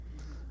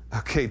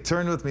Okay,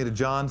 turn with me to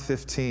John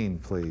 15,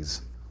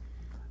 please.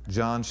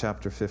 John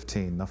chapter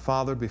 15. Now,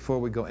 Father, before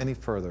we go any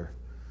further,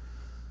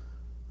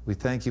 we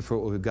thank you for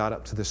what we've got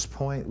up to this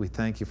point. We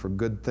thank you for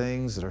good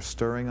things that are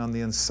stirring on the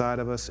inside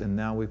of us, and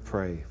now we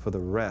pray for the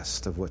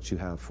rest of what you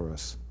have for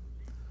us.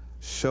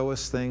 Show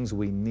us things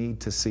we need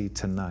to see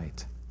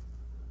tonight.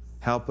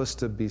 Help us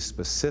to be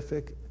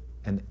specific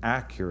and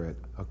accurate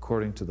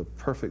according to the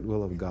perfect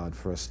will of God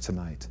for us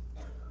tonight.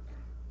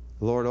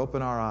 Lord,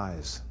 open our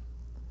eyes.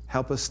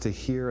 Help us to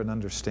hear and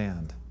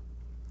understand.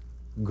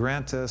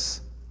 Grant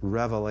us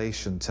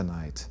revelation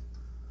tonight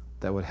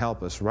that would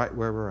help us right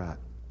where we're at.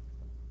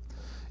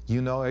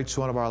 You know each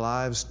one of our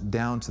lives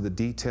down to the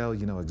detail.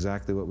 You know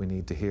exactly what we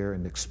need to hear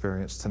and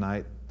experience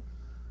tonight.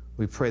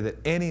 We pray that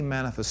any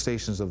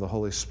manifestations of the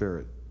Holy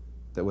Spirit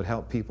that would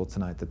help people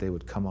tonight, that they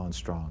would come on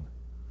strong.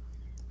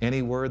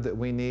 Any word that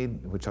we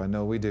need, which I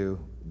know we do,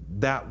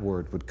 that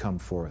word would come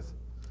forth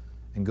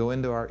and go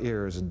into our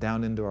ears and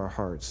down into our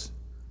hearts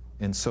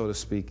and, so to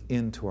speak,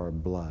 into our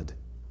blood.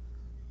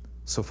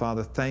 So,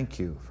 Father, thank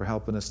you for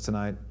helping us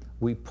tonight.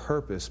 We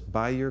purpose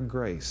by your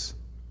grace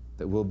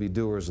that we'll be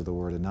doers of the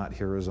word and not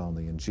hearers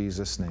only. In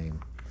Jesus' name,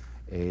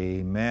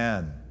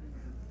 amen.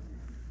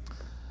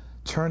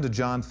 Turn to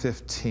John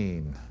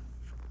 15.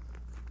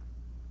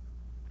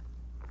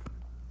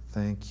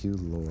 Thank you,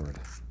 Lord.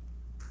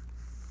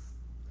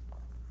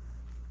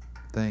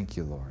 Thank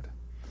you, Lord.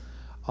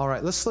 All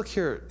right, let's look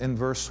here in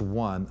verse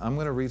 1. I'm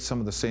going to read some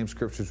of the same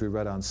scriptures we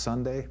read on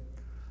Sunday.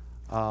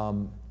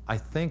 I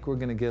think we're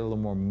going to get a little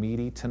more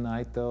meaty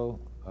tonight, though.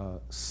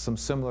 Some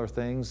similar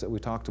things that we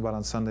talked about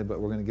on Sunday, but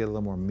we're going to get a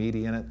little more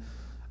meaty in it.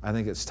 I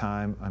think it's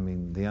time. I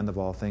mean, the end of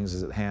all things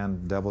is at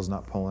hand. The devil's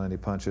not pulling any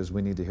punches.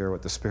 We need to hear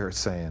what the Spirit's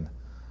saying,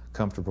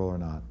 comfortable or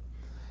not.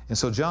 And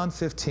so John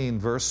 15,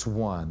 verse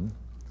 1,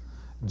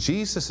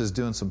 Jesus is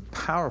doing some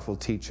powerful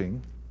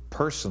teaching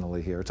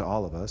personally here to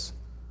all of us.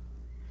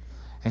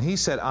 And he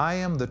said, I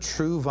am the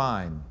true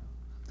vine,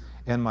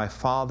 and my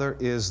Father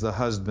is the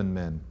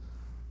husbandman.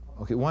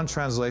 Okay, one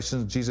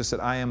translation, Jesus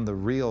said, I am the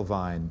real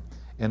vine,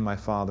 and my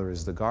Father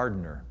is the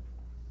gardener.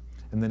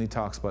 And then he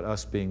talks about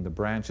us being the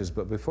branches.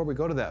 But before we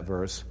go to that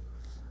verse,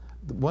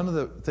 one of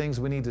the things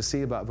we need to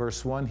see about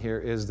verse 1 here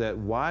is that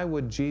why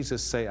would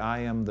Jesus say, I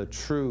am the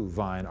true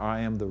vine, or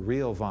I am the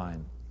real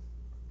vine?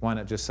 Why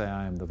not just say,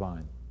 I am the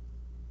vine?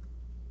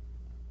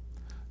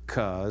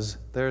 Because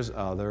there's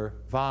other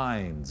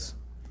vines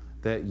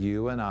that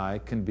you and I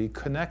can be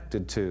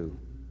connected to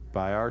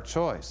by our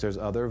choice. There's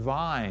other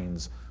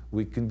vines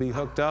we can be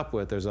hooked up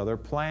with. There's other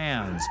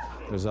plans.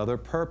 There's other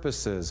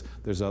purposes.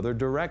 There's other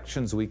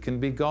directions we can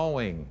be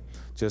going.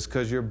 Just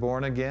because you're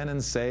born again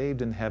and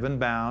saved and heaven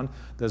bound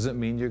doesn't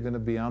mean you're going to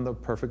be on the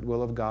perfect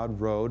will of God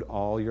road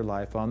all your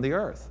life on the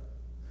earth.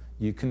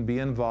 You can be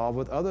involved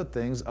with other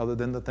things other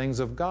than the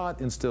things of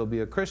God and still be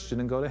a Christian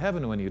and go to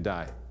heaven when you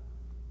die.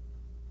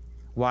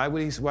 Why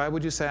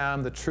would you say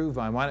I'm the true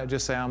vine? Why not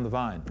just say I'm the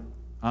vine?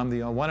 I'm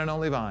the one and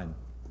only vine.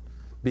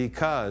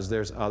 Because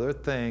there's other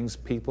things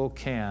people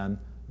can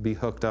be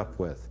hooked up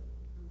with.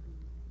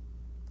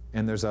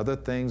 And there's other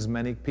things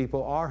many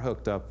people are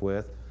hooked up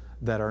with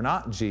that are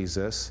not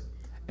Jesus,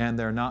 and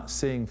they're not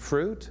seeing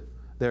fruit.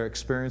 They're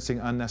experiencing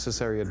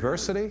unnecessary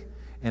adversity,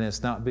 and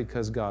it's not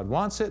because God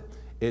wants it.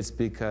 It's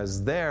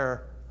because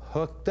they're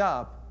hooked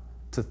up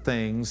to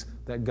things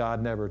that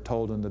God never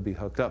told them to be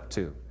hooked up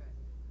to.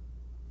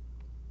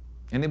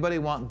 Anybody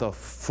want the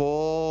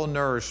full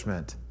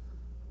nourishment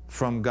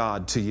from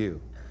God to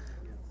you?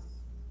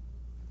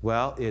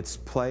 Well, it's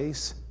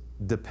place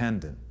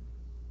dependent.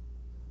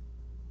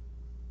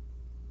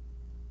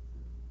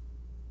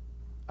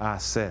 I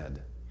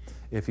said,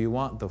 if you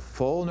want the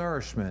full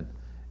nourishment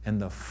and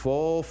the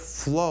full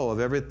flow of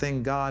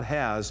everything God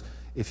has,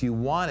 if you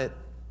want it,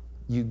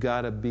 you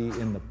got to be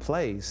in the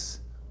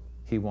place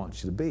He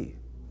wants you to be.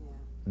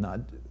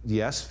 Not,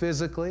 yes,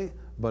 physically,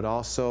 but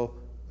also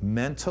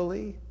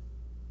mentally,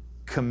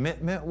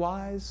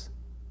 commitment-wise.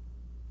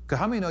 Because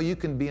how many know you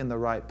can be in the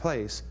right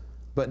place,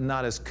 but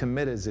not as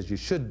committed as you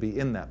should be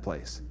in that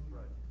place?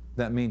 Right.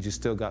 That means you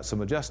still got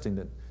some adjusting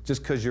to.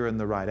 Just because you're in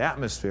the right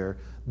atmosphere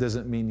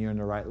doesn't mean you're in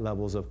the right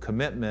levels of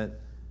commitment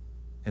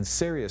and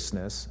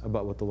seriousness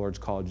about what the Lord's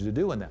called you to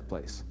do in that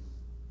place.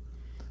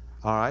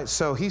 All right,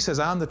 so he says,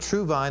 I'm the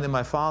true vine and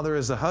my Father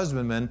is the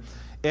husbandman.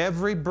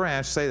 Every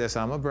branch, say this,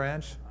 I'm a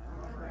branch.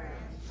 I'm a branch.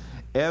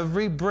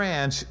 Every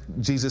branch,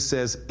 Jesus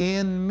says,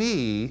 in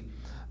me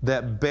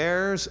that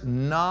bears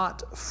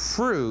not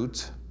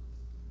fruit,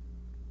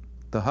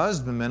 the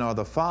husbandman or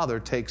the Father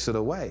takes it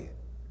away.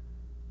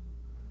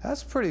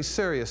 That's pretty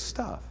serious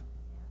stuff.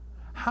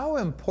 How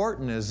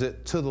important is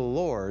it to the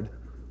Lord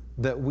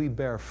that we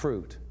bear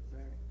fruit?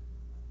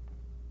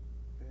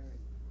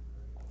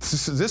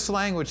 This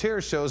language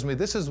here shows me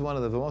this is one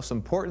of the most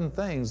important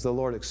things the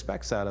Lord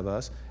expects out of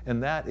us,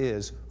 and that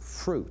is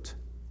fruit.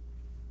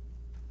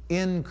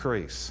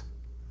 Increase.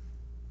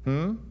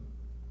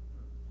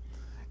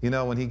 You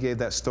know, when he gave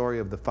that story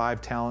of the 5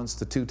 talents,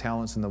 the 2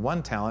 talents, and the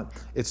 1 talent,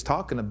 it's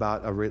talking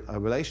about a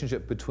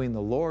relationship between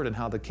the Lord and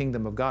how the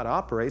kingdom of God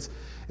operates.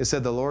 It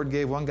said the Lord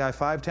gave one guy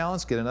 5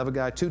 talents, give another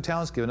guy 2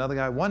 talents, give another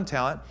guy 1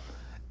 talent.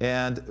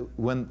 And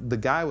when the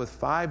guy with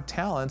 5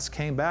 talents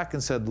came back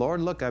and said,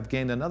 Lord, look, I've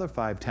gained another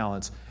 5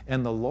 talents.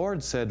 And the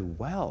Lord said,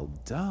 well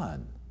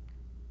done,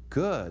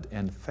 good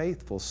and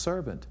faithful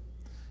servant.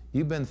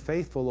 You've been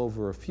faithful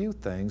over a few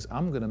things.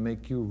 I'm going to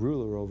make you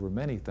ruler over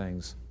many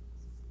things.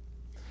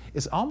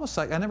 It's almost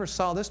like, I never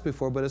saw this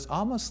before, but it's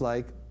almost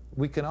like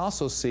we can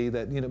also see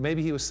that, you know,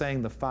 maybe he was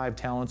saying the 5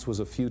 talents was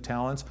a few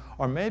talents,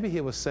 or maybe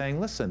he was saying,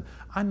 listen,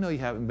 I know you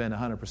haven't been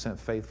 100%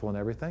 faithful in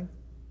everything,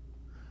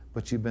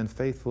 but you've been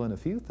faithful in a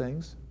few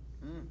things.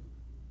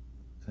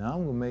 Now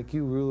I'm going to make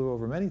you ruler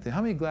over many things.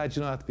 How many glad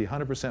you don't have to be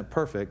 100%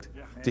 perfect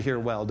to hear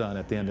well done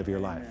at the end of your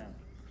life?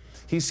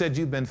 He said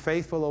you've been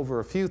faithful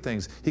over a few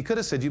things. He could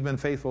have said you've been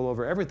faithful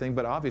over everything,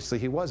 but obviously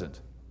he wasn't.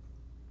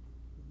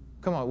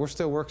 Come on, we're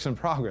still works in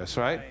progress,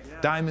 right?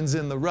 Diamonds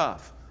in the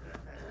rough.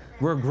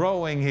 We're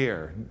growing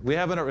here.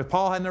 If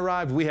Paul hadn't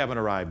arrived, we haven't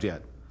arrived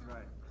yet.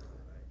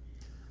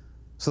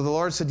 So the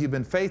Lord said, you've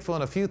been faithful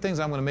in a few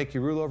things, I'm going to make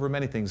you rule over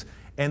many things.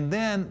 And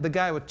then the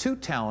guy with 2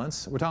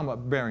 talents, we're talking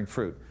about bearing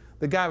fruit.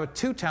 The guy with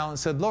 2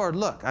 talents said, Lord,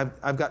 look,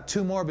 I've got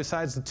 2 more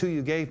besides the 2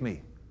 you gave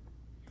me.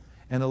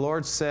 And the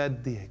Lord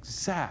said the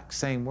exact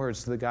same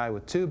words to the guy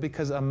with 2,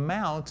 because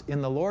amount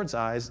in the Lord's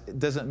eyes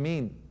doesn't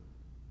mean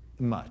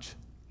much.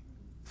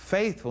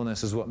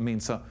 Faithfulness is what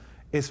means. So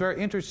it's very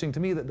interesting to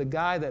me that the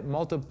guy that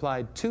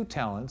multiplied 2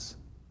 talents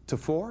to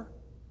 4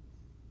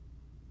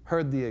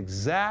 heard the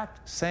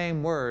exact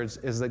same words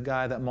as the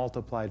guy that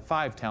multiplied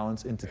 5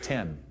 talents into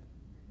 10.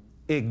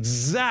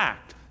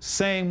 Exact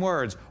same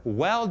words.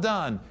 Well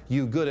done,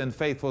 you good and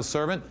faithful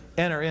servant.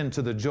 Enter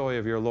into the joy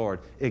of your Lord.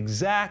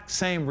 Exact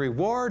same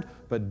reward,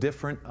 but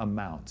different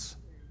amounts.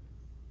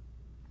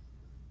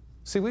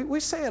 See, we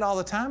say it all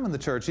the time in the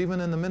church,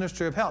 even in the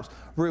ministry of helps.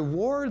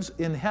 Rewards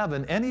in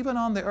heaven and even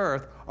on the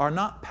earth are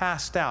not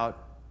passed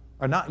out,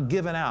 are not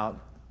given out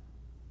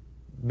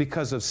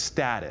because of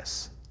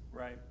status.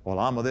 Right. Well,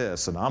 I'm of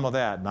this and I'm of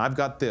that and I've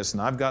got this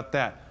and I've got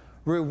that.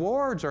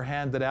 Rewards are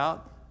handed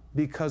out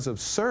because of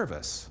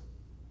service,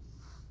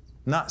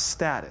 not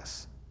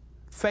status,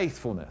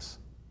 faithfulness,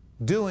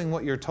 doing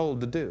what you're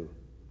told to do.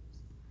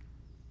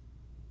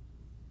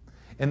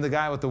 And the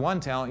guy with the 1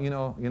 talent, you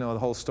know the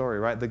whole story,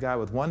 right? The guy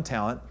with 1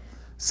 talent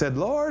said,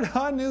 Lord,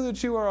 I knew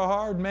that you were a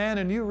hard man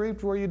and you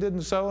reaped where you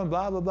didn't sow and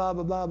blah, blah, blah,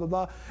 blah, blah, blah,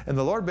 blah. And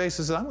the Lord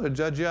basically said, I'm going to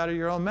judge you out of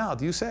your own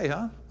mouth. You say,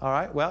 huh? All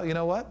right, well, you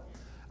know what?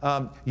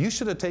 You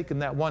should have taken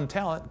that 1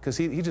 talent, because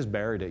he just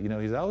buried it. You know,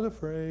 I was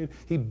afraid.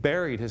 He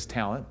buried his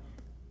talent,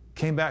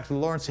 came back to the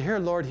Lord and said, here,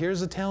 Lord, here's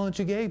the talent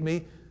you gave me.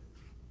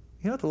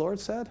 You know what the Lord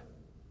said?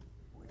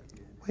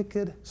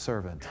 Wicked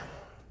servant.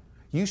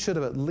 You should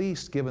have at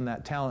least given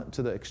that talent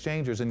to the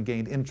exchangers and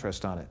gained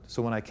interest on it.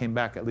 So when I came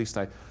back, at least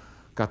I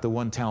got the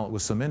 1 talent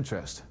with some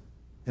interest.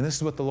 And this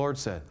is what the Lord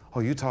said. Oh,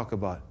 you talk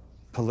about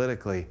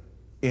politically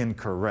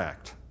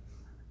incorrect.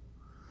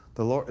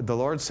 The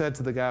Lord said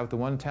to the guy with the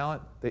 1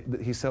 talent,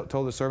 he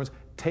told the servants,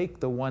 take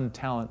the 1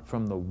 talent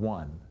from the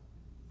 1.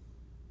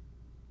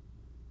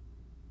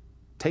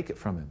 Take it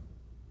from him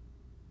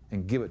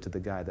and give it to the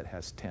guy that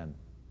has 10.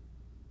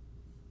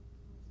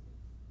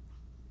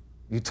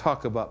 You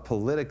talk about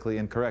politically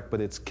incorrect,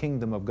 but it's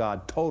kingdom of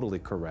God, totally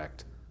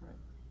correct. Right.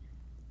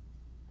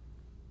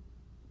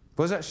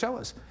 What does that show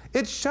us?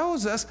 It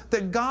shows us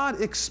that God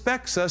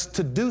expects us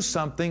to do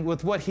something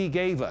with what He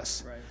gave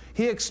us. Right.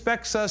 He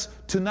expects us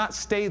to not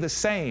stay the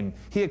same.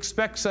 He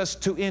expects us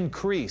to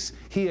increase.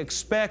 He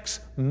expects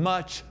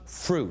much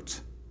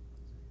fruit.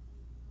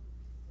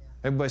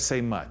 Everybody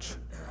say much.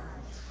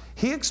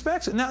 He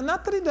expects it. Now,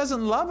 not that He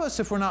doesn't love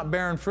us if we're not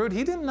bearing fruit.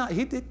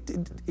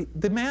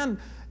 The man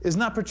is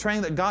not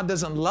portraying that God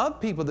doesn't love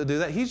people that do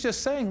that. He's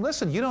just saying,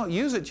 listen, you don't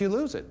use it, you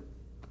lose it.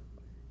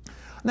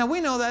 Now,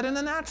 we know that in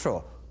the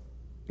natural.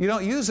 You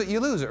don't use it,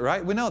 you lose it,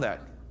 right? We know that.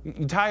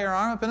 You tie your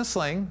arm up in a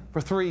sling for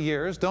 3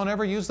 years, don't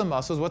ever use the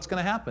muscles, what's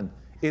going to happen?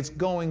 It's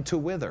going to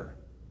wither.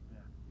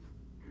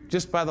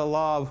 Just by the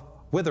law of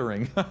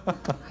withering.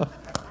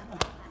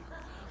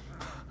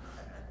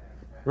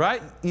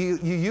 Right? You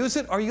use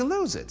it or you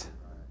lose it.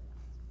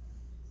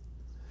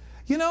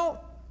 You know,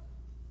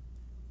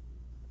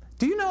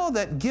 do you know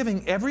that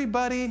giving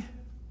everybody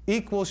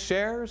equal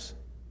shares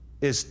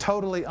is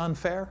totally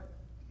unfair?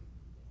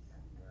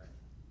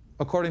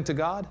 According to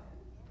God?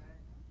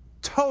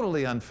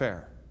 Totally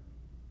unfair.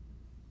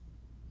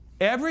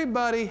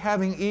 Everybody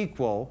having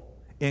equal,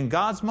 in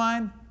God's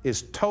mind,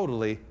 is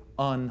totally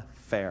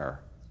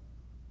unfair.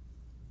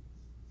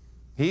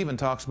 He even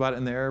talks about it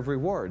in the area of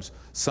rewards.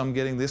 Some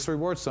getting this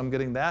reward, some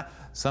getting that.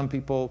 Some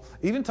people,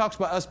 even talks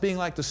about us being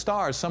like the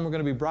stars. Some are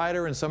going to be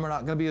brighter and some are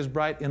not going to be as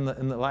bright in the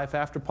life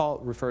after. Paul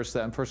refers to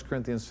that in 1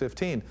 Corinthians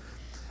 15.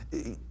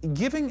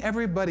 Giving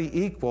everybody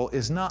equal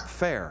is not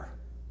fair.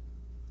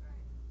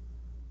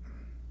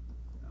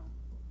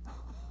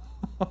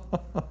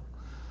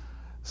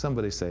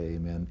 Somebody say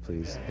amen,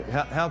 please.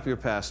 Help your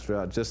pastor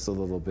out just a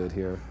little bit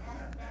here.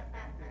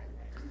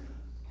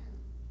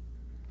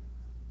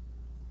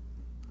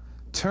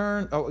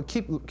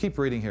 keep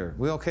reading here.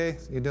 We okay?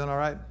 You doing all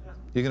right?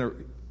 You going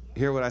to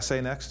hear what I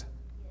say next?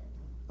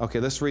 Okay,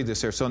 let's read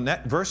this here. So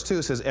verse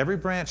 2 says, every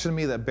branch in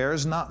me that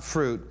bears not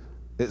fruit,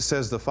 it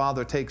says the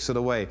Father takes it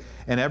away.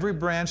 And every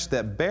branch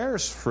that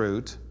bears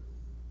fruit,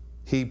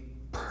 he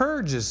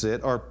purges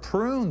it or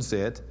prunes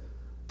it,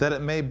 that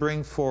it may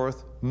bring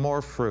forth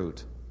more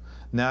fruit.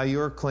 Now you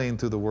are clean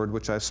through the word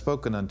which I've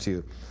spoken unto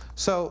you.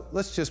 So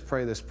let's just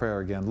pray this prayer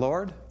again.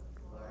 Lord,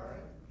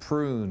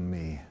 prune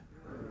me.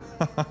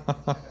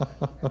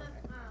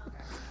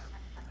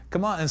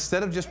 Come on,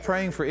 instead of just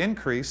praying for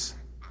increase,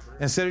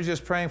 instead of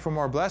just praying for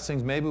more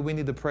blessings, maybe we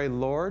need to pray,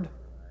 Lord,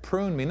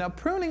 prune me. Now,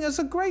 pruning is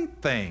a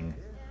great thing.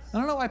 I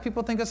don't know why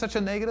people think it's such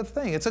a negative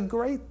thing. It's a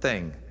great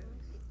thing.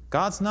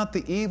 God's not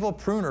the evil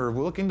pruner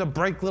looking to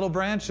break little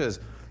branches.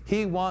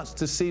 He wants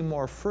to see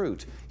more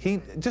fruit.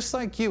 He, just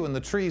like you and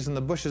the trees and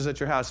the bushes at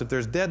your house, if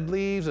there's dead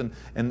leaves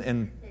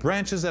and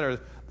branches that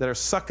are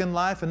sucking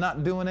life and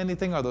not doing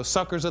anything, or those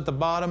suckers at the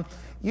bottom,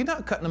 you're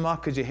not cutting them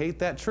off because you hate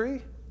that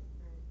tree.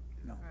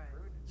 No.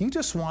 You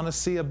just want to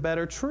see a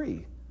better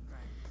tree.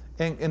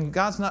 And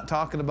God's not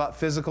talking about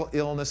physical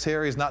illness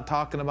here. He's not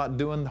talking about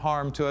doing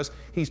harm to us.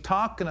 He's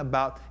talking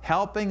about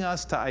helping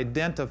us to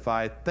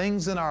identify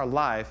things in our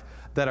life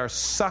that are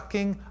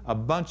sucking a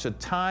bunch of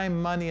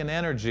time, money, and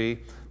energy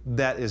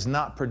that is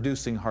not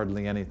producing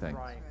hardly anything.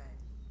 Right.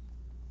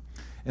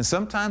 And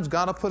sometimes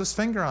God will put his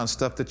finger on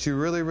stuff that you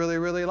really, really,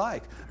 really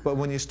like. But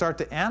when you start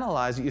to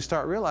analyze it, you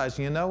start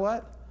realizing, you know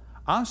what?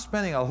 I'm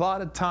spending a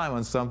lot of time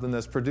on something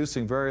that's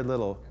producing very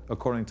little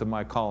according to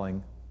my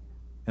calling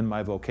and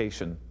my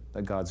vocation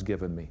that God's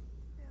given me.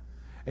 Yeah.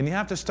 And you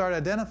have to start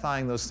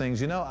identifying those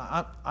things. You know,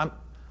 I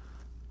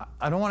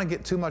don't want to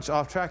get too much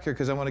off track here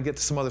because I want to get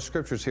to some other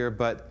scriptures here,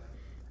 but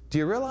do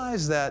you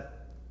realize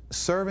that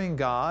serving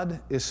God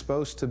is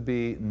supposed to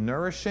be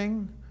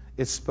nourishing,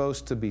 it's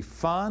supposed to be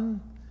fun,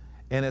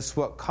 and it's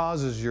what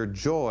causes your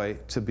joy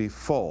to be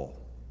full?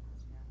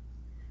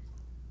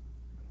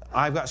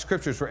 I've got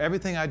scriptures for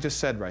everything I just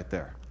said right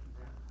there,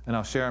 and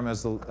I'll share them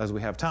as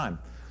we have time.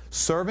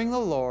 Serving the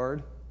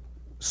Lord,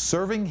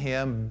 serving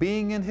Him,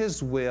 being in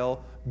His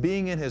will,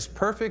 being in His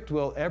perfect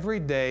will every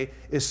day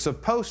is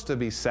supposed to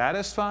be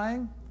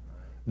satisfying,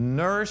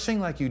 nourishing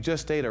like you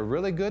just ate a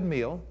really good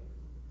meal.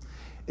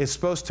 It's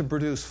supposed to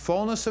produce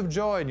fullness of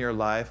joy in your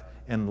life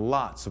and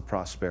lots of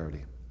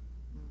prosperity.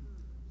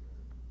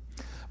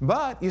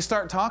 But you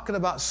start talking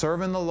about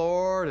serving the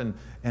Lord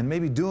and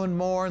maybe doing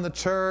more in the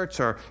church,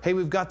 or, hey,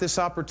 we've got this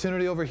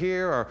opportunity over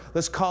here, or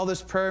let's call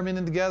this prayer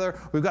meeting together.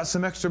 We've got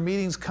some extra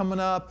meetings coming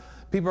up.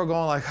 People are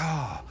going like,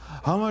 oh,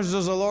 how much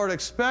does the Lord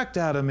expect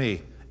out of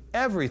me?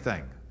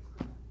 Everything.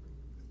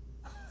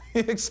 He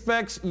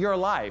expects your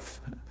life.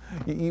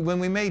 When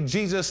we made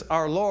Jesus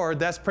our Lord,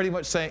 that's pretty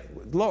much saying,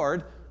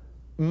 Lord,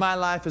 my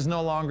life is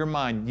no longer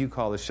mine. You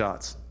call the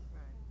shots.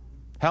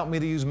 Help me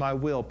to use my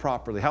will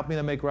properly. Help me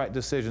to make right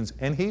decisions.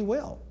 And He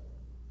will.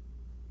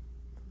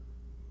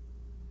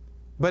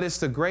 But it's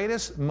the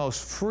greatest,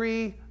 most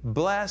free,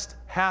 blessed,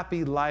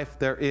 happy life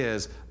there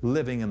is,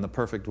 living in the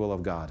perfect will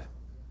of God.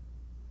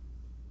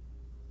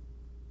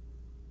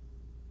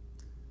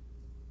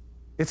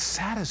 It's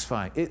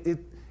satisfying.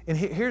 And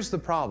here's the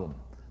problem.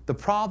 The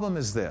problem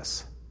is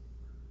this.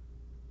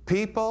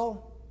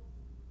 People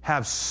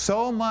have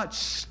so much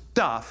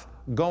stuff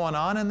going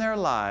on in their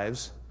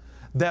lives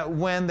that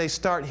when they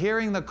start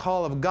hearing the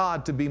call of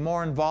God to be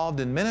more involved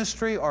in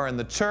ministry or in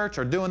the church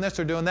or doing this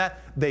or doing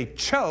that, they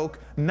choke,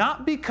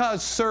 not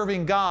because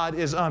serving God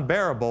is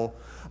unbearable,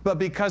 but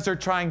because they're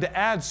trying to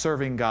add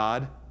serving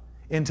God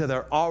into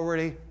their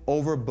already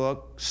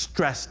overbooked,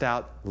 stressed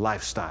out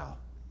lifestyle.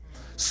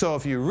 So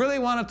if you really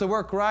want it to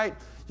work right,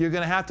 you're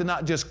going to have to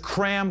not just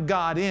cram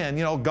God in,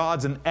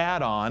 God's an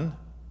add-on.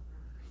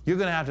 You're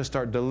going to have to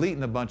start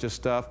deleting a bunch of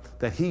stuff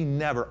that He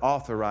never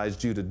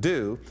authorized you to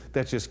do,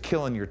 that's just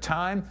killing your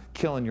time,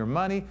 killing your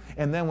money,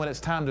 and then when it's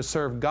time to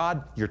serve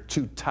God, you're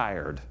too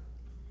tired.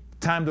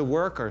 Time to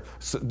work or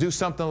do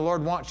something the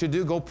Lord wants you to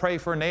do, go pray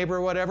for a neighbor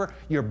or whatever,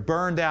 you're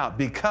burned out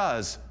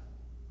because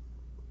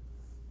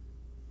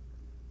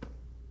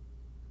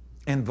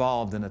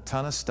involved in a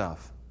ton of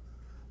stuff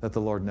that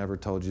the Lord never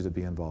told you to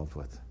be involved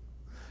with.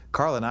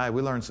 Carla and I,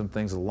 we learned some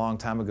things a long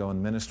time ago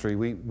in ministry.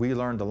 We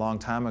learned a long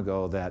time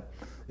ago that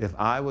if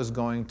I was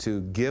going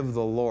to give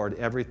the Lord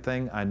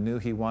everything I knew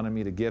He wanted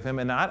me to give Him,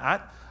 and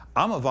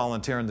I'm a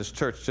volunteer in this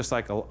church, just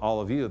like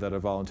all of you that are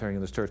volunteering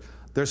in this church.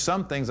 There's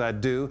some things I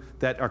do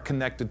that are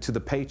connected to the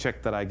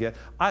paycheck that I get.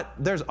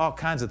 There's all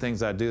kinds of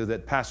things I do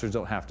that pastors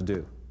don't have to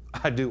do.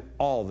 I do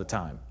all the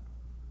time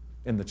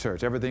in the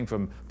church. Everything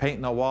from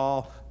painting a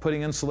wall,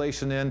 putting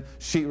insulation in,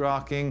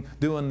 sheetrocking,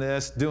 doing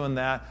this, doing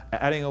that,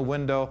 adding a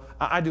window.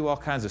 I do all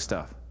kinds of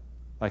stuff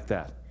like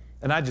that.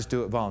 And I just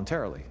do it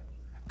voluntarily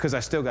because I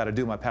still got to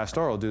do my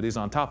pastoral duties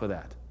on top of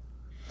that.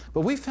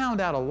 But we found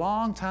out a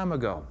long time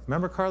ago,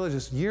 remember, Carla,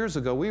 just years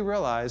ago, we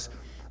realized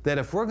that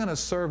if we're going to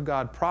serve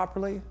God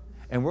properly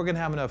and we're going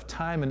to have enough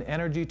time and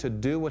energy to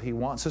do what He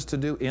wants us to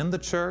do in the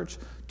church,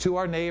 to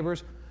our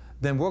neighbors,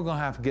 then we're going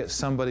to have to get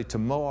somebody to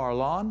mow our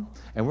lawn,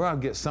 and we're going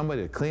to get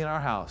somebody to clean our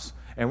house.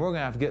 And we're going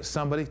to have to get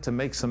somebody to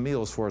make some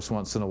meals for us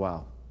once in a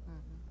while.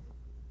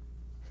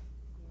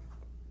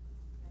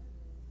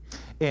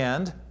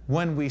 And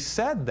when we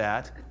said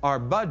that, our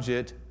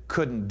budget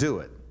couldn't do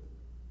it.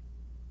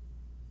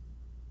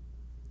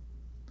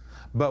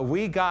 But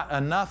we got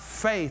enough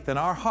faith in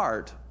our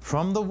heart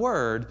from the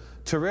Word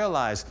to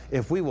realize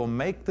if we will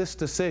make this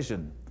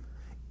decision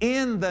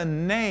in the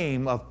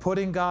name of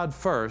putting God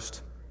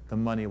first, the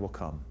money will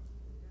come.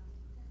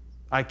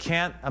 I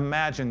can't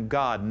imagine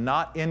God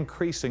not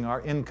increasing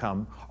our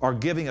income or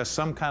giving us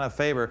some kind of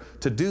favor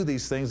to do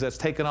these things that's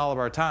taken all of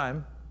our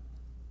time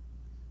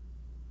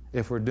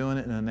if we're doing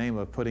it in the name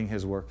of putting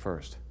His work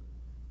first.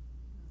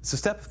 It's a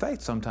step of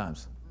faith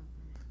sometimes.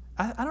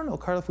 I don't know,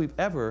 Carla, if we've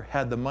ever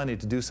had the money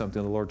to do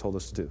something the Lord told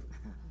us to do.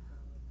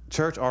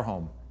 Church or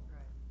home.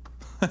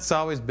 It's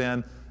always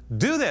been,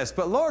 do this,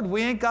 but Lord,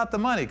 we ain't got the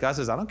money. God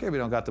says, I don't care if you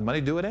don't got the money,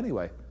 do it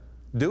anyway.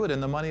 Do it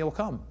and the money will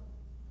come.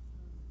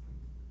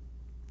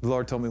 The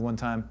Lord told me one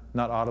time,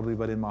 not audibly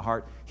but in my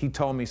heart, He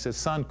told me, He says,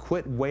 son,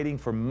 quit waiting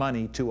for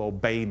money to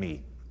obey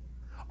me.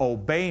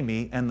 Obey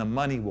me and the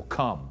money will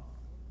come.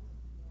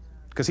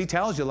 Because He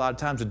tells you a lot of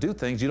times to do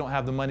things you don't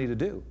have the money to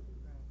do.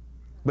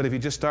 But if you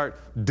just start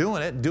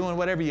doing it, doing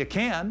whatever you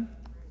can,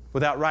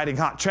 without writing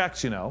hot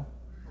checks,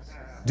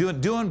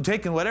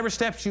 taking whatever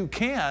steps you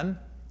can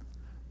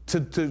to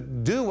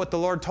do what the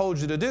Lord told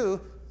you to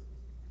do,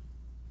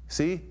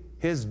 see,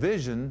 His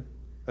vision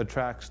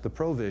attracts the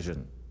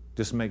provision.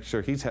 Just make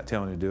sure He's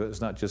telling you to do it. It's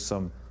not just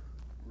some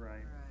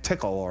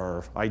tickle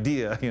or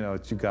idea,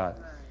 that you got.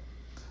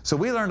 So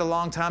we learned a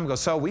long time ago.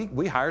 So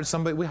we hired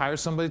somebody. We hired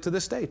somebody to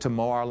this day to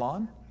mow our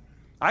lawn.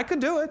 I could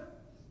do it.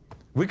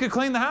 We could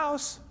clean the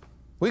house.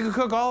 We could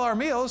cook all our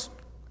meals.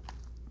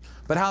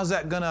 But how's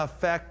that going to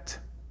affect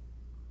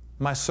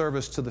my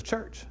service to the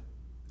church?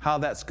 How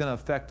that's going to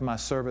affect my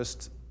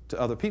service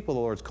to other people the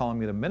Lord's calling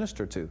me to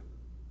minister to?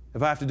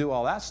 If I have to do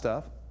all that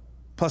stuff,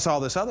 plus all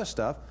this other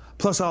stuff,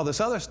 plus all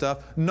this other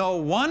stuff, no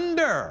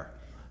wonder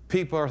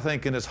people are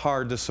thinking it's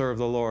hard to serve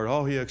the Lord.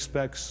 Oh, He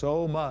expects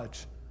so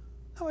much.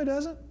 No, He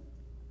doesn't.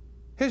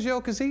 His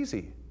yoke is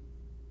easy.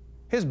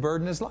 His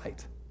burden is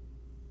light.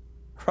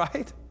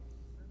 Right?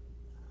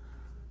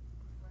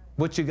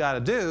 What you got to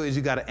do is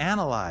you got to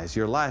analyze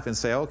your life and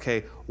say,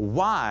 okay,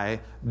 why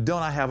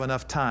don't I have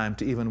enough time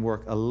to even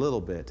work a little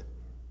bit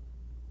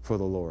for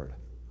the Lord?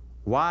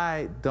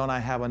 Why don't I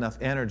have enough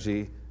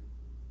energy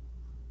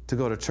to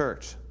go to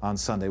church on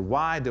Sunday?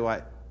 Why do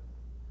I?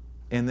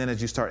 And then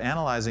as you start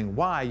analyzing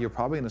why, you're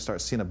probably going to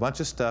start seeing a bunch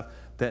of stuff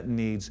that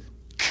needs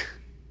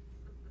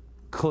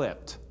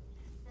clipped,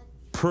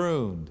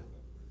 pruned,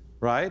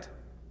 right?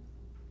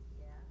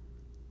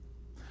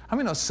 How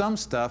many know some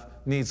stuff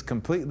needs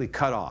completely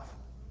cut off?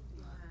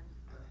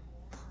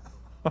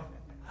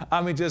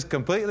 I mean, just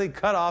completely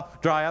cut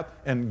off, dry up,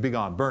 and be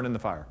gone, burn in the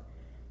fire.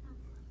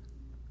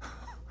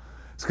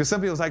 It's because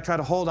some people try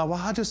to hold on. Well,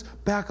 I'll just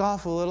back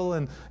off a little,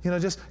 and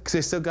just because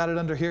they still got it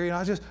under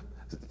here.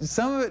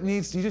 Some of it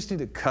needs. You just need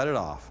to cut it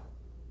off.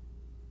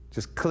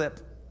 Just clip.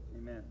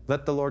 Amen.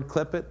 Let the Lord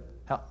clip it.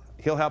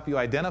 He'll help you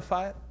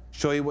identify it,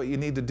 show you what you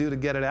need to do to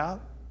get it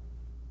out.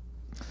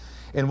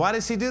 And why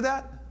does He do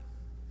that?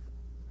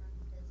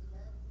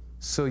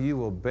 So you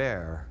will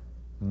bear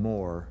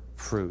more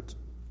fruit.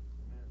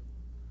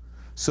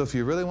 So if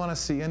you really want to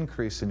see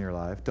increase in your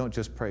life, don't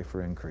just pray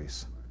for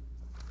increase.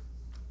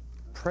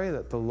 Pray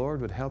that the Lord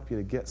would help you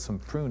to get some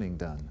pruning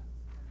done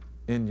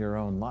in your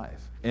own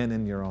life and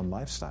in your own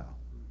lifestyle.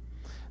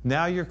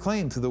 Now you're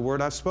clean to the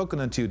word I've spoken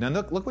unto you. Now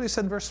look what He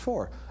said in verse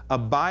 4.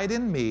 Abide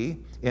in me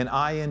and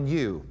I in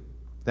you.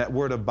 That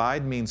word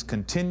abide means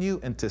continue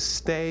and to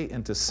stay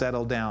and to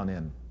settle down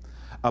in.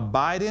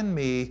 Abide in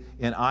me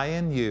and I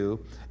in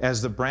you,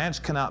 as the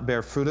branch cannot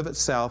bear fruit of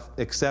itself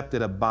except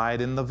it abide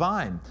in the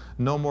vine.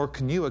 No more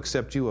can you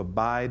except you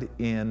abide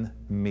in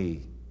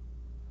me.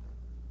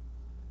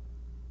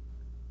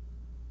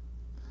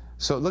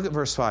 So look at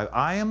verse 5.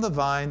 I am the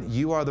vine,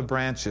 you are the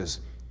branches.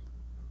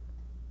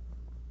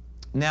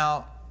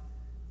 Now,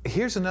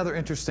 here's another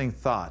interesting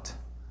thought.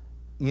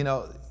 You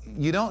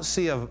don't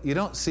see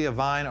a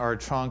vine or a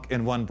trunk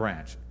in one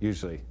branch,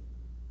 usually.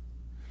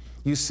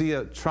 You see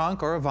a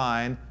trunk or a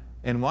vine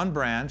in one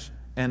branch,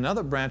 and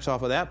another branch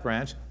off of that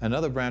branch,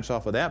 another branch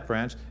off of that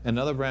branch,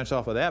 another branch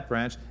off of that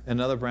branch,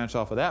 another branch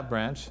off of that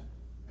branch.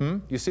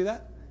 You see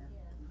that?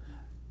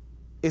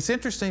 It's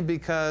interesting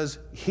because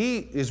He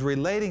is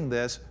relating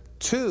this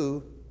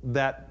to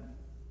that,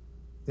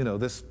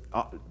 this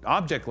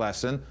object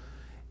lesson.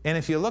 And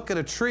if you look at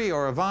a tree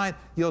or a vine,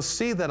 you'll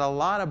see that a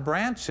lot of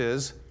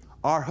branches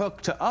are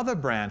hooked to other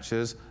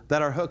branches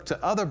that are hooked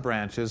to other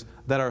branches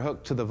that are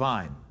hooked to the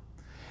vine.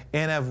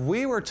 And if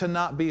we were to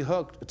not be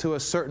hooked to a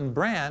certain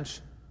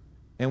branch,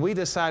 and we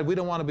decide we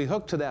don't want to be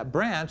hooked to that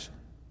branch,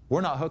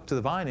 we're not hooked to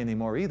the vine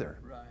anymore either.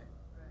 Right.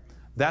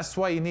 That's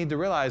why you need to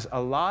realize a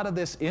lot of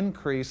this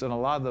increase and a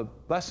lot of the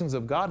blessings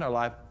of God in our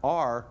life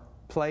are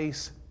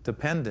place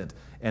dependent.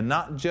 And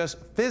not just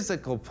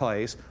physical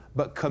place,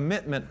 but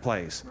commitment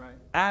place, right.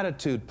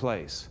 Attitude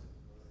place,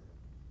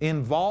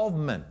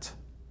 involvement.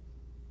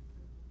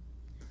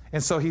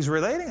 And so he's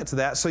relating it to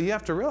that. So you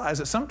have to realize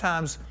that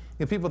sometimes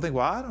people think,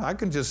 well, I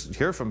can just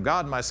hear from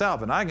God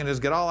myself, and I can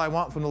just get all I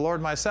want from the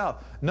Lord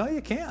myself. No,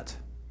 you can't.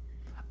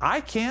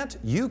 I can't.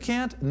 You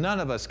can't. None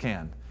of us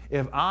can.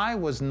 If I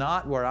was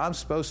not where I'm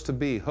supposed to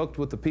be, hooked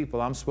with the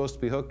people I'm supposed to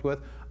be hooked with,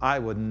 I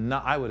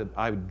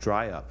would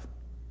dry up.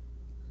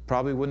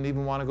 Probably wouldn't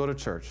even want to go to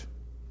church.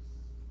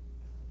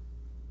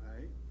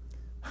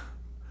 Right.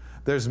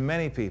 There's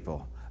many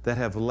people that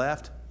have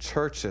left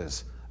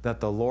churches that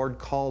the Lord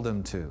called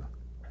them to.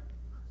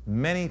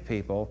 Many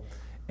people,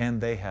 and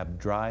they have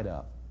dried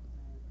up.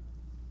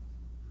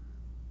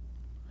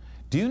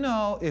 Do you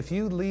know if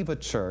you leave a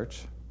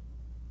church,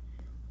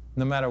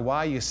 no matter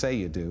why you say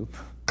you do,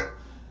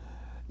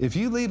 if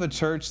you leave a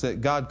church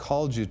that God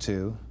called you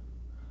to,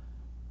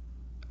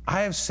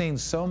 I have seen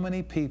so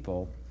many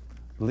people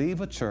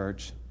leave a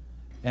church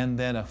and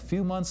then a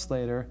few months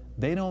later,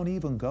 they don't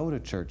even go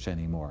to church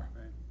anymore.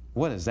 Right.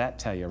 What does that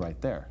tell you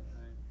right there?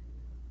 Right.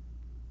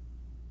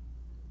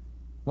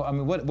 Well, I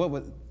mean,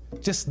 what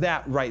just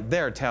that right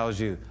there tells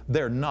you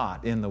they're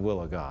not in the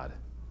will of God.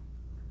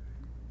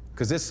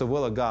 Because it's the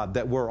will of God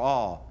that we're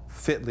all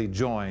fitly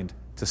joined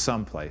to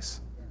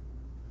someplace.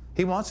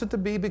 He wants it to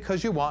be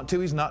because you want to.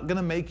 He's not going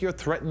to make you or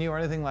threaten you or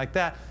anything like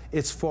that.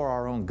 It's for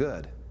our own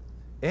good.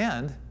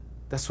 And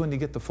that's when you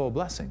get the full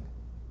blessing.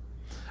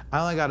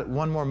 I only got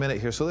one more minute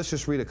here, so let's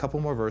just read a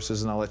couple more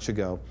verses and I'll let you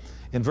go.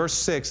 In verse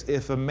 6,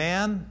 if a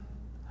man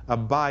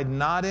abide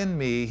not in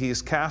me, he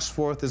is cast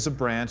forth as a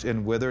branch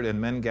and withered,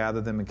 and men gather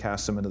them and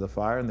cast them into the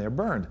fire, and they're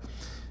burned.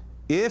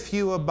 If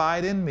you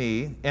abide in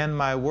me, and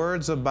my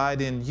words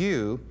abide in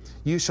you,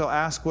 you shall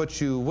ask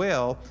what you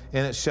will,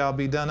 and it shall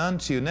be done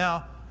unto you.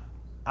 Now,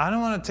 I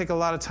don't want to take a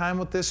lot of time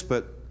with this,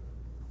 but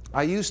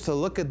I used to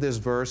look at this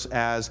verse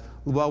as,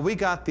 well, we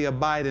got the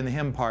abide in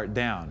him part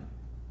down.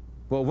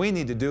 What we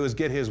need to do is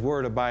get his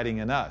word abiding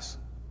in us.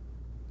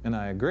 And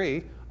I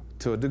agree,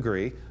 to a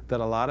degree, that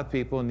a lot of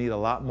people need a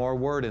lot more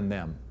word in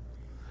them.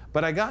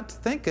 But I got to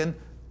thinking,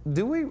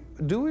 do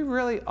we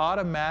really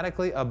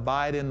automatically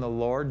abide in the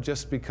Lord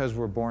just because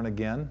we're born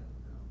again?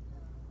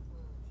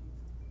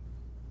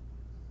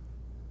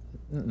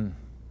 Mm-mm.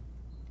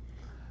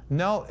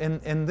 No,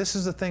 and this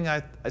is the thing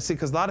I see,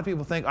 because a lot of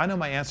people think, I know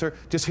my answer,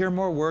 just hear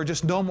more word,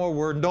 just no more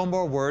word, no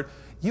more word.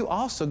 You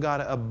also got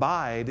to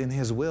abide in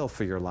his will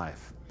for your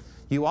life.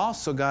 You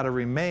also got to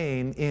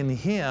remain in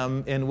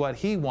him in what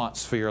he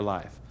wants for your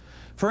life.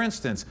 For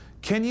instance,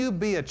 can you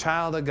be a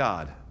child of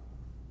God?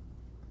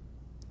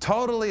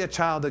 Totally a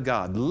child of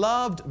God,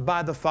 loved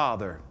by the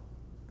Father,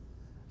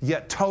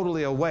 yet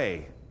totally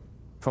away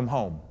from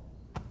home?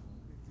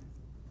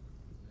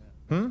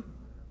 Well,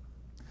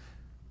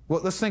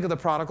 let's think of the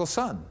prodigal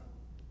son,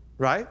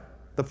 right?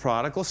 The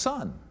prodigal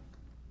son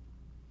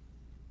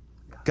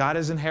got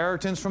his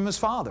inheritance from his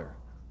father,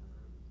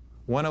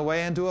 went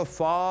away into a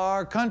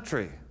far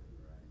country,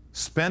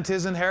 spent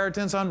his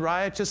inheritance on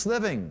riotous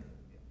living.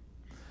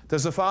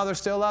 Does the father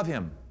still love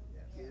him?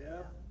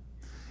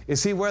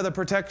 Is he where the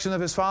protection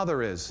of his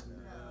father is?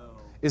 No.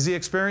 Is he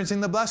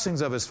experiencing the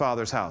blessings of his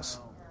father's house?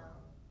 No.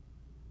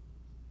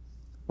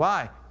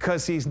 Why?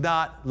 Because he's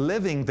not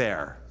living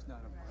there.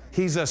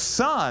 He's a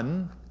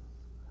son,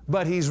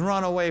 but he's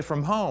run away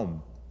from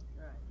home.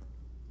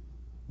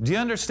 Do you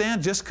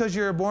understand? Just because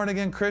you're a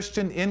born-again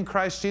Christian in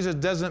Christ Jesus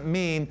doesn't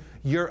mean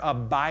you're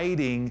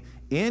abiding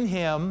in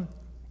him,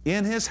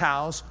 in his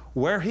house,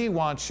 where he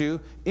wants you,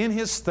 in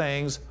his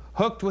things,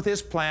 hooked with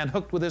his plan,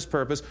 hooked with his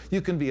purpose.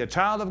 You can be a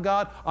child of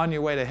God on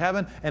your way to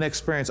heaven and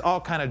experience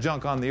all kind of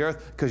junk on the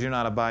earth because you're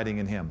not abiding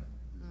in him.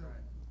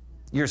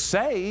 You're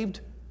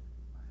saved.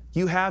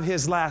 You have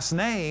his last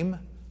name.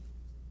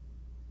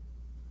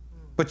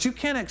 But you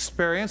can't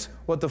experience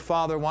what the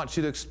Father wants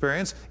you to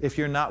experience if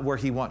you're not where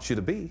he wants you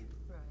to be.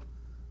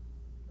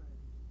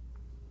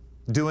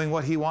 Doing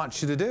what he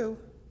wants you to do.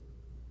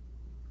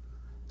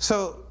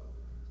 So,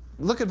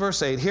 look at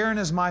verse 8. Herein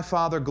is my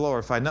Father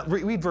glorified. Now,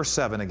 read verse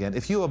 7 again.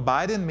 If you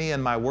abide in me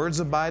and my words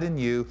abide in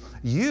you,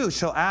 you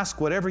shall ask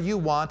whatever you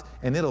want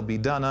and it'll be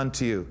done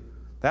unto you.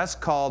 That's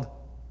called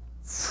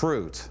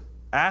fruit.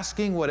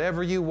 Asking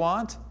whatever you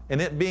want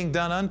and it being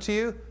done unto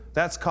you,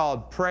 that's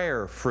called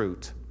prayer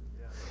fruit.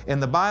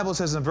 And the Bible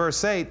says in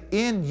verse 8,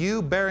 in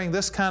you bearing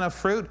this kind of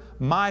fruit,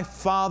 my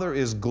Father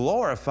is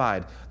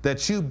glorified,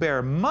 that you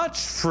bear much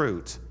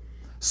fruit.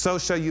 So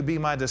shall you be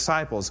my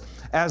disciples.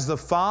 As the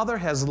Father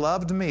has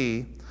loved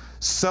me,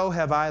 so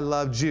have I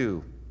loved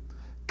you.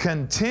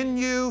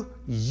 Continue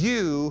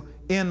you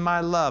in my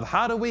love.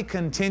 How do we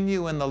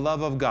continue in the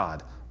love of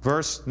God?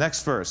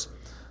 Next verse.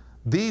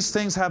 These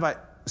things have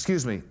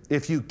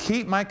if you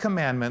keep my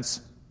commandments,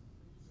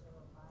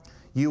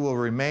 you will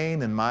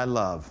remain in my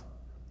love.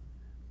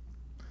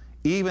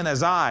 Even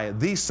as I,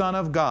 the Son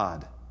of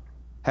God,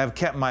 have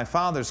kept my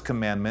Father's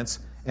commandments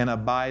and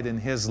abide in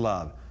his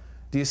love.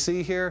 Do you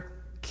see here?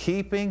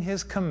 Keeping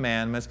his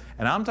commandments.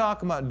 And I'm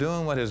talking about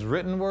doing what his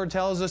written word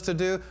tells us to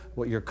do,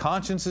 what your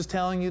conscience is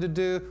telling you to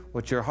do,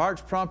 what your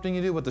heart's prompting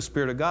you to do, what the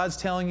Spirit of God's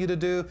telling you to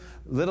do,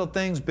 little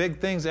things, big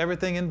things,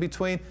 everything in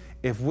between.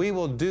 If we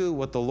will do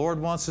what the Lord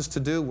wants us to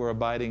do, we're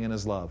abiding in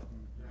his love.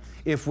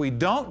 If we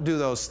don't do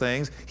those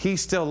things, He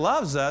still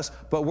loves us,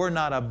 but we're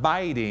not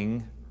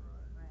abiding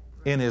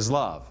in His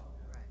love.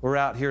 We're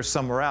out here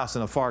somewhere else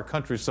in a far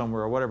country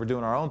somewhere or whatever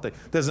doing our own thing.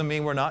 Doesn't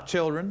mean we're not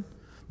children.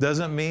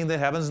 Doesn't mean that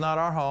heaven's not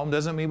our home.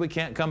 Doesn't mean we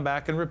can't come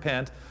back and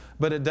repent.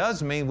 But it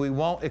does mean we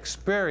won't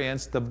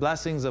experience the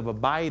blessings of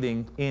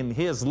abiding in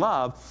His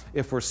love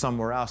if we're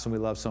somewhere else and we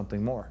love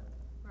something more.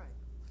 Right.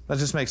 That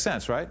just makes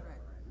sense, right?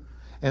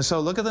 And so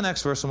look at the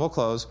next verse and we'll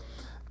close.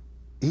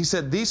 He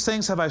said, these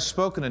things have I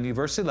spoken unto you,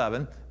 verse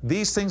 11.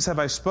 These things have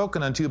I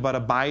spoken unto you about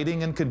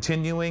abiding and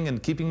continuing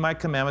and keeping my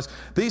commandments.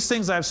 These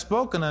things I've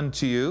spoken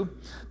unto you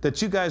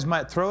that you guys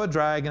might throw a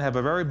drag and have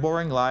a very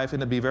boring life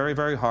and it'd be very,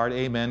 very hard.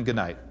 Amen. Good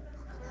night.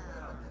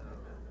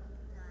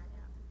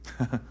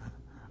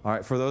 All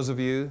right, for those of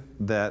you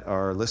that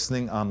are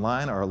listening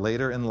online or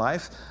later in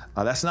life,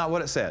 that's not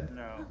what it said.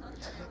 No.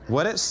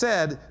 What it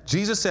said,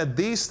 Jesus said,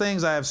 these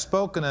things I have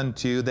spoken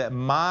unto you that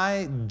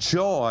my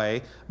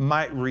joy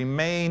might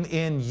remain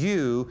in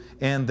you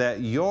and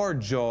that your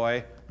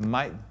joy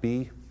might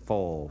be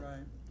full. Right.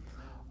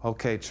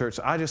 Okay,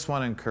 church, I just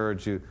want to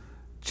encourage you,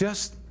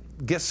 just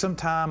get some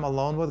time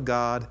alone with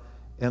God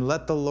and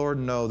let the Lord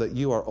know that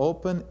you are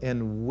open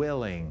and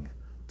willing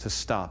to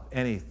stop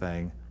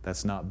anything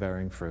that's not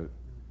bearing fruit.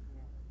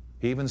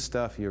 Even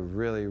stuff you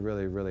really,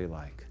 really, really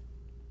like.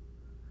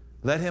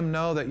 Let Him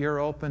know that you're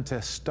open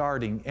to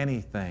starting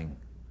anything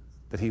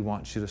that He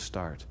wants you to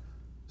start.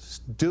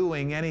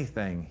 Doing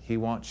anything He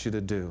wants you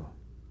to do.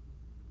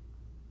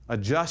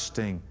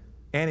 Adjusting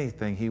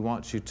anything He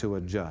wants you to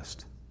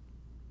adjust.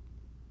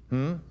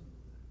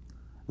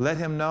 Let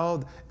Him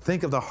know,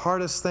 think of the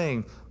hardest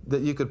thing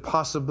that you could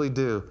possibly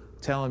do.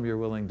 Tell Him you're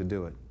willing to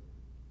do it.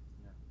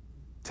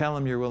 Tell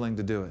Him you're willing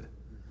to do it.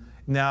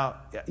 Now,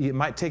 it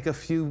might take a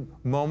few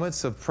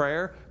moments of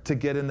prayer to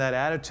get in that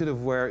attitude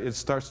of where it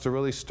starts to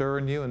really stir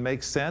in you and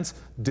make sense.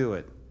 Do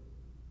it.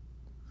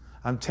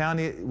 I'm telling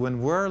you,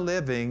 when we're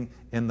living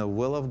in the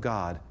will of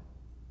God,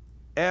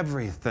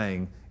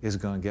 everything is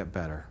going to get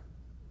better.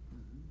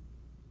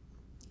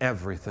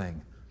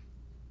 Everything.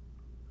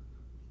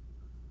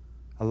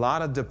 A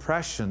lot of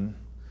depression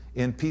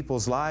in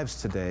people's lives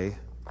today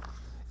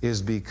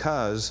is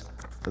because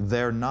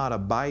they're not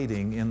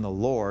abiding in the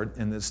Lord,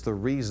 and it's the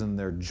reason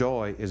their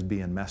joy is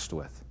being messed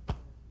with.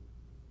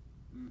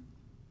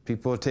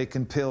 People are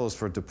taking pills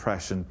for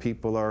depression.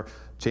 People are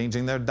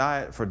changing their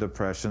diet for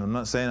depression. I'm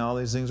not saying all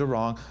these things are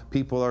wrong.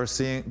 People are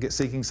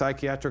seeking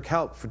psychiatric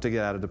help to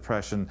get out of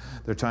depression.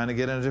 They're trying to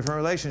get in a different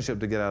relationship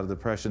to get out of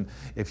depression.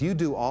 If you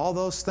do all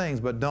those things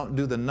but don't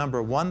do the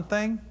number one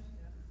thing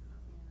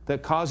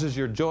that causes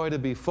your joy to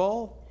be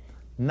full,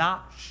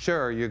 not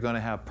sure you're going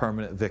to have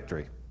permanent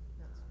victory.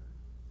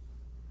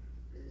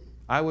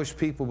 I wish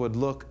people would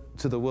look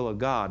to the will of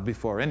God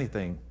before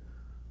anything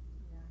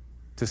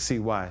to see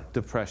why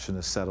depression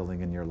is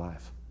settling in your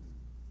life.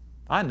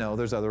 I know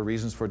there's other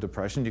reasons for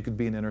depression. You could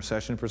be an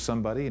intercession for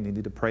somebody and you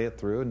need to pray it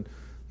through and,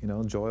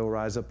 joy will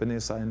rise up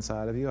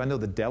inside of you. I know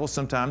the devil,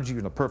 sometimes you're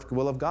in the perfect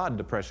will of God and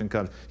depression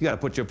comes. You got to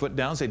put your foot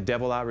down and say,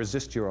 devil, I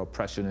resist your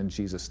oppression in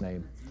Jesus'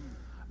 name.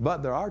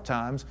 But there are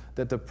times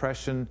that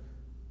depression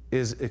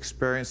is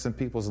experienced in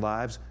people's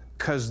lives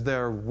because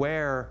they're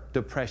where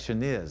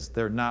depression is.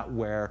 They're not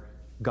where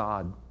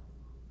God's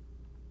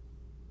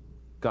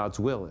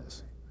will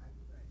is.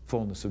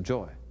 Fullness of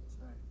joy.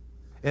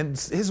 And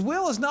His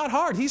will is not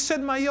hard. He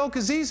said, my yoke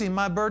is easy,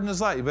 my burden is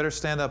light. You better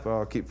stand up or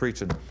I'll keep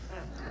preaching.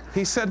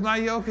 He said, my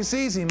yoke is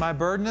easy, my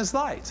burden is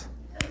light.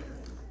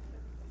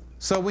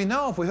 So we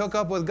know if we hook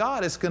up with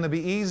God, it's going to be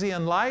easy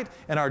and light,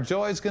 and our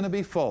joy is going to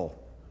be full.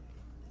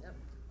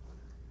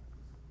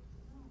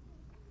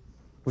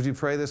 Would you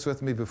pray this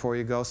with me before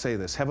you go? Say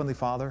this. Heavenly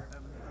Father,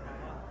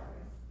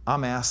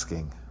 I'm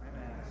asking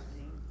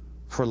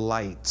for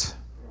light.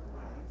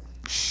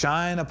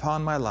 Shine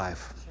upon my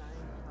life.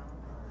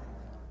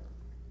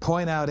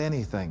 Point out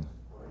anything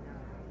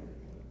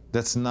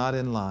that's not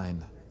in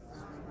line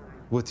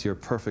with your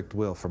perfect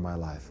will for my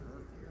life.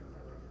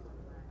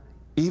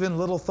 Even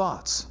little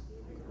thoughts,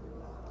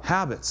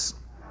 habits,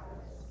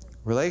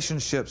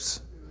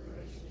 relationships,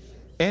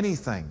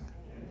 anything.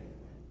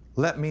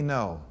 Let me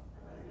know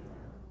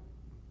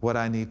what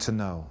I need to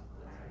know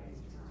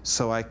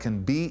so I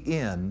can be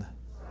in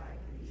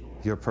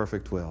your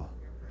perfect will.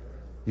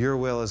 Your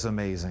will is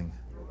amazing.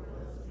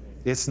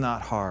 It's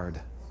not hard.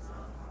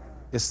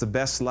 It's the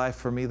best life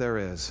for me there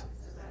is.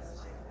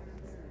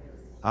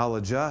 I'll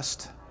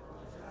adjust.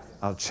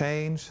 I'll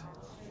change.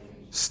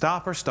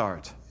 Stop or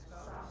start.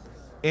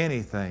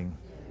 Anything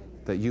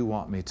that you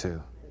want me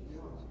to.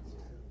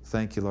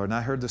 Thank you, Lord. And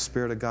I heard the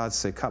Spirit of God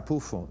say,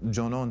 Kapufo,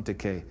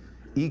 jononteke,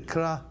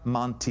 ikra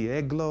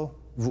mantieglo,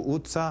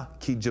 vuutsa,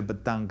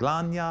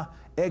 kijabatanglanya,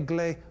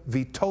 egle,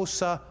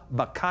 vitosa,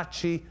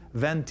 bakachi,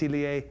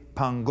 ventilie,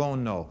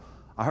 pangono.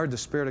 I heard the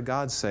Spirit of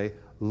God say,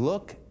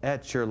 look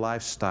at your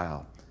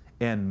lifestyle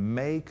and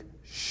make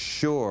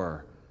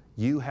sure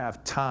you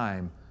have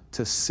time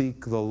to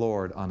seek the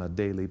Lord on a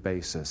daily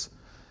basis.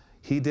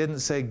 He didn't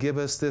say, give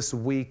us this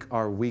week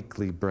our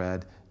weekly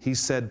bread. He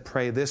said,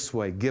 pray this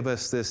way, give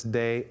us this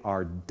day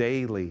our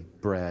daily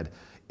bread.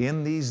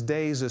 In these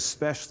days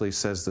especially,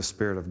 says the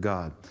Spirit of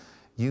God,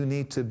 you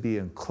need to be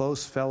in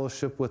close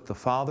fellowship with the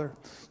Father.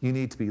 You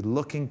need to be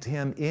looking to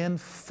Him in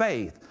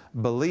faith,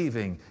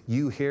 believing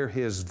you hear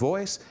His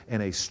voice,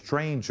 and a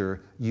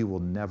stranger you will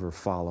never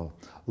follow.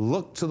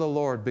 Look to the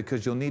Lord,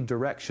 because you'll need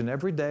direction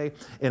every day,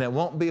 and it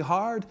won't be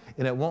hard,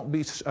 and it won't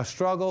be a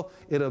struggle.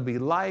 It'll be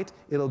light,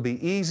 it'll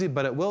be easy,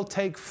 but it will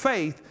take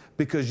faith,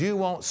 because you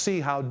won't see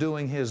how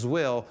doing His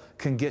will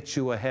can get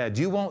you ahead.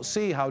 You won't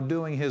see how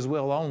doing His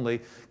will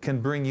only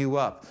can bring you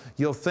up.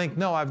 You'll think,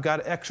 no, I've got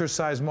to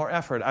exercise more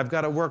effort. I've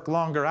got to work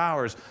longer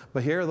hours.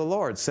 But here the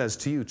Lord says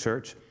to you,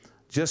 church,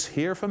 just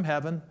hear from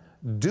heaven.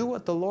 Do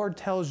what the Lord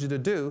tells you to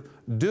do.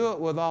 Do it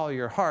with all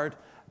your heart.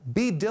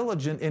 Be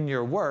diligent in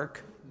your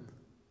work.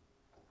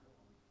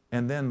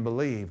 And then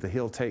believe that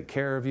He'll take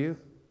care of you.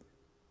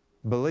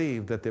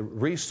 Believe that the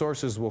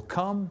resources will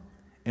come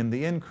and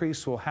the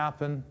increase will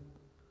happen.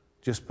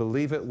 Just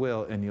believe it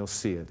will, and you'll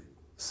see it,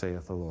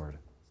 saith the Lord.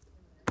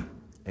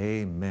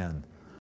 Amen.